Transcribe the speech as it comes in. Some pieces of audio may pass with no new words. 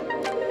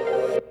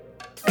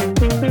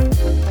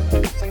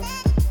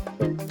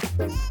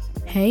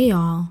Hey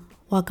y'all,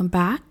 welcome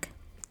back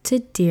to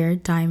Dear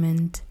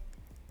Diamond.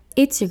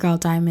 It's your girl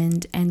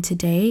Diamond, and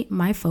today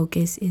my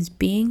focus is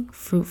being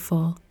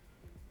fruitful.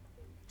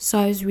 So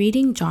I was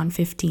reading John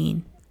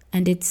 15,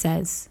 and it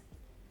says,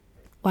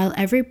 "While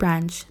every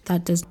branch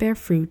that does bear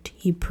fruit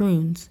he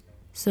prunes,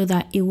 so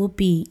that it will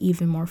be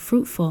even more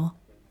fruitful.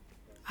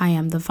 I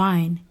am the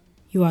vine,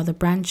 you are the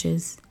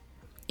branches.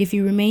 If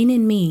you remain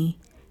in me,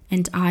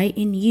 and I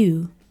in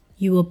you,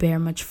 you will bear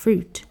much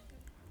fruit.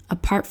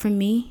 Apart from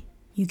me,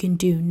 you can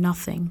do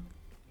nothing."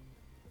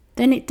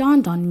 Then it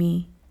dawned on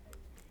me.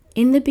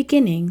 In the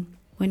beginning,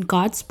 when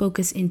God spoke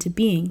us into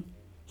being,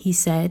 he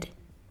said,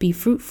 "Be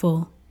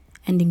fruitful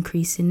and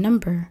increase in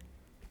number."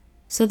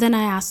 So then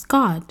I asked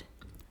God,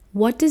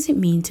 what does it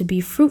mean to be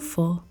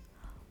fruitful?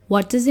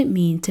 What does it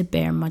mean to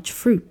bear much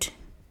fruit?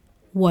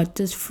 What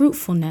does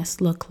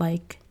fruitfulness look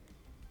like?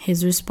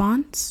 His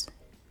response,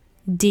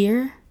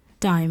 "Dear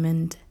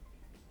Diamond."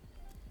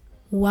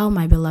 Well,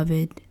 my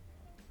beloved,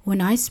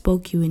 when I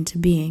spoke you into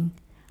being,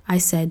 I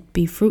said,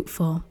 "Be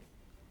fruitful."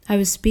 I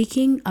was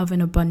speaking of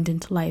an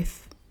abundant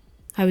life.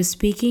 I was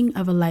speaking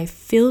of a life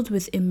filled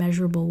with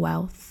immeasurable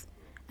wealth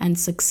and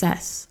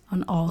success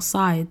on all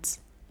sides.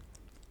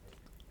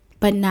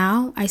 But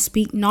now I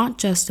speak not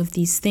just of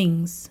these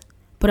things,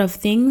 but of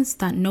things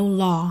that no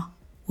law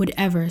would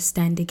ever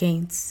stand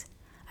against.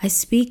 I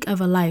speak of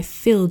a life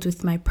filled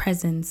with my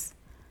presence,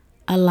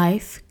 a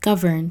life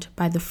governed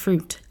by the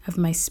fruit of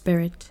my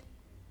spirit,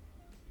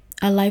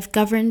 a life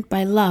governed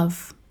by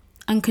love,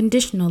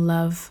 unconditional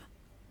love,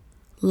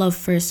 love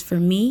first for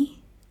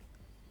me,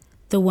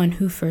 the one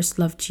who first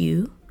loved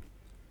you,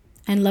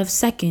 and love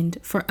second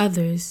for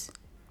others,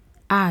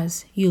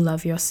 as you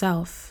love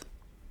yourself.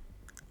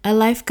 A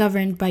life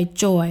governed by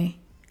joy,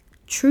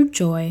 true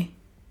joy,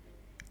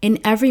 in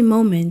every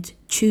moment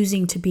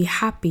choosing to be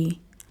happy,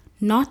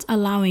 not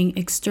allowing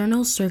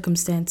external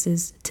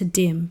circumstances to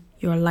dim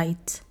your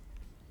light.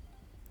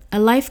 A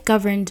life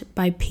governed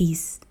by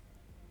peace,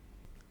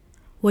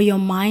 where your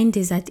mind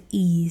is at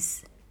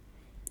ease,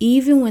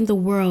 even when the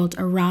world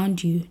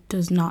around you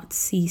does not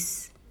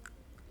cease,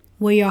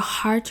 where your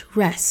heart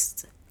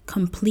rests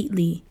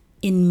completely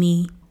in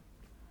me.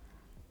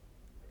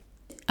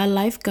 A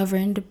life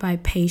governed by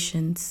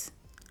patience,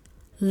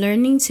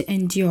 learning to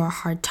endure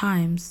hard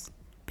times,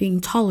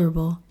 being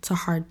tolerable to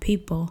hard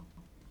people.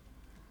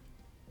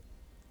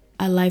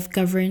 A life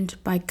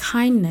governed by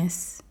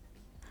kindness,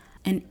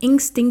 an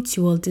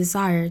instinctual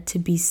desire to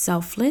be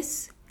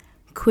selfless,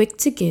 quick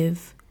to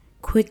give,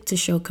 quick to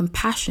show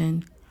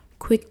compassion,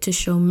 quick to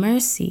show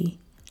mercy,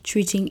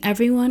 treating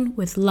everyone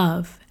with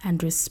love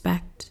and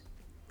respect.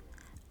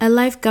 A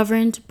life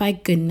governed by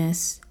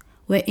goodness,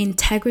 where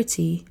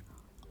integrity,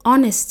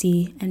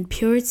 honesty, and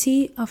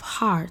purity of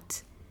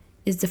heart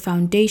is the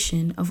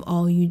foundation of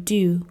all you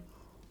do,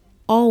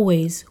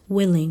 always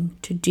willing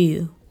to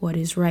do what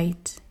is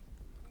right.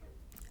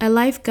 A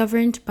life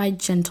governed by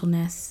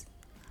gentleness,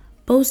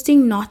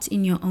 boasting not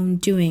in your own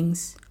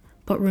doings,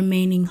 but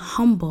remaining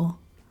humble.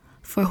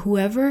 For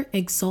whoever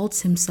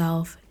exalts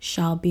himself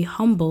shall be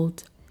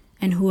humbled,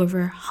 and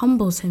whoever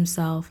humbles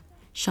himself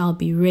shall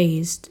be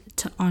raised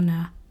to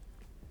honor.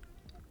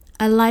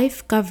 A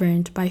life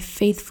governed by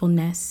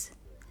faithfulness,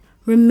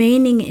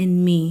 remaining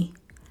in me,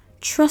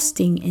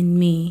 trusting in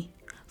me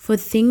for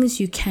things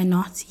you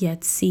cannot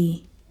yet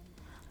see.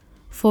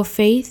 For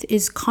faith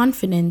is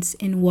confidence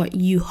in what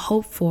you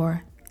hope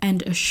for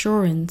and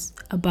assurance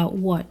about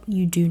what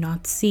you do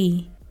not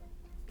see.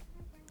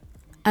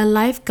 A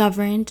life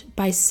governed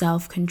by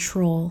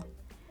self-control,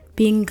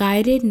 being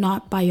guided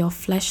not by your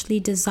fleshly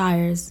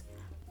desires,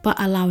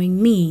 but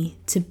allowing me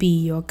to be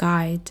your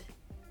guide,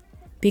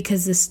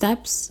 because the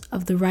steps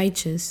of the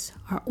righteous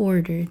are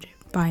ordered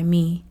by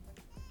me.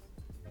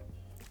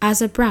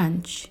 As a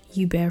branch,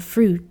 you bear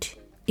fruit.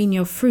 In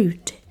your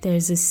fruit, there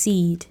is a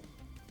seed.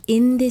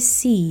 In this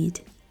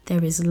seed,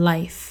 there is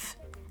life,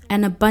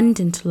 an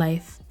abundant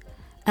life,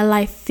 a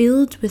life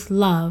filled with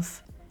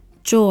love,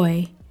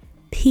 joy,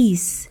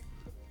 peace,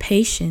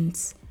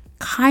 patience,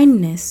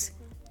 kindness,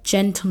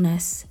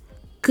 gentleness,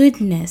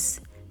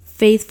 goodness,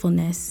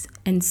 faithfulness,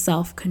 and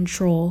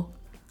self-control.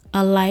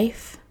 A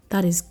life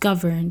that is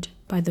governed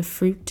by the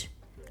fruit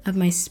of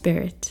my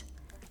spirit.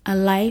 A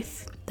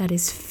life that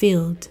is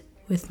filled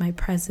with my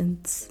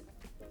presence.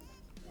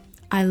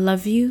 I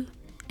love you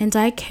and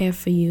I care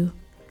for you.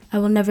 I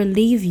will never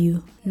leave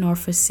you nor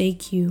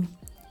forsake you.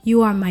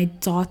 You are my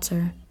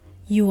daughter.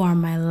 You are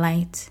my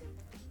light.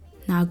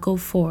 Now go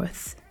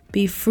forth,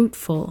 be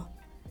fruitful,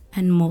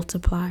 and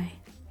multiply.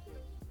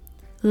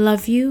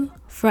 Love you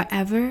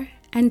forever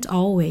and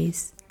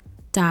always,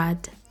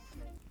 Dad.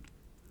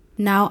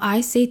 Now I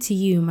say to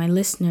you, my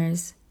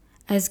listeners,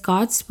 as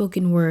God's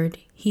spoken word,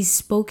 He's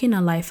spoken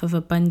a life of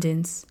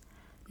abundance,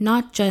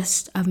 not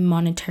just of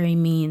monetary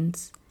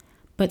means,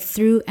 but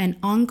through an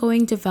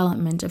ongoing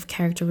development of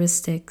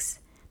characteristics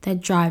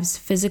that drives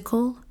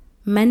physical,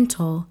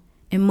 mental,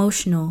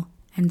 emotional,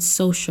 and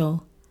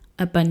social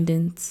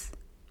abundance.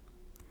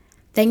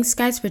 Thanks,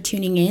 guys, for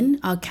tuning in.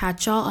 I'll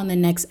catch y'all on the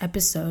next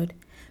episode.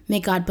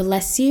 May God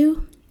bless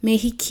you. May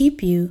He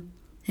keep you.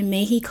 and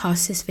may He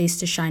cause His face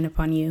to shine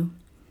upon you.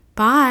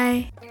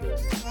 Bye!